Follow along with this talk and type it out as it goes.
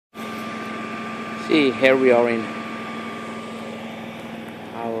See, here we are in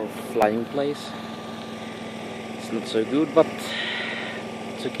our flying place. It's not so good, but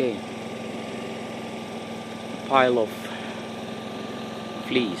it's okay. Pile of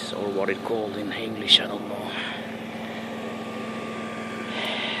fleas, or what it's called in English, I don't know.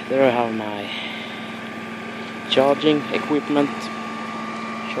 There I have my charging equipment,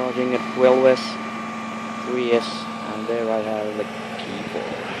 charging at 12S, 3S, and there I have the key for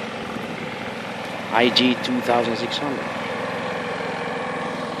IG 2600.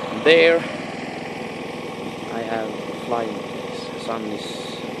 And there I have flying place. The sun is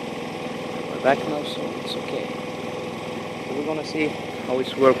at my back now, so it's okay. So we're gonna see how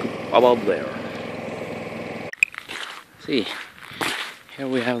it's working about there. See, here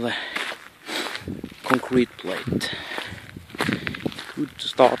we have the concrete plate. Good to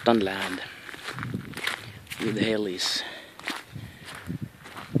start and land with helis.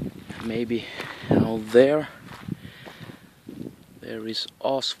 Maybe out there is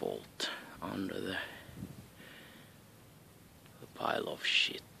asphalt under the pile of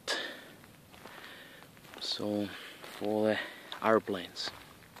shit. So for the airplanes,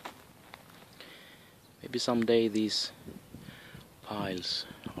 maybe someday these piles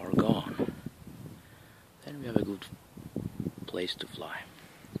are gone, then we have a good place to fly.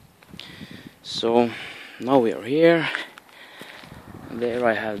 So now we are here, and there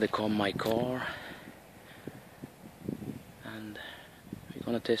I have my car, and we're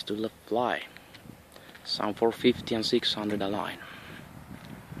gonna test to fly some 450 and 600 align.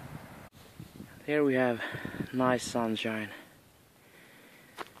 Here we have nice sunshine,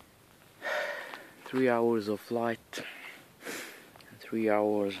 3 hours of flight, 3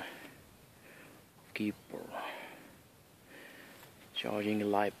 hours of keeper, charging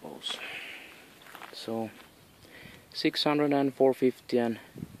lipos. So 600 and 450 and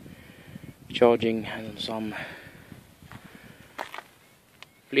charging and some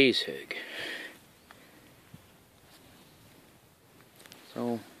Fleeshug.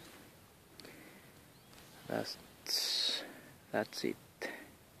 So that's it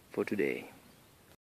for today.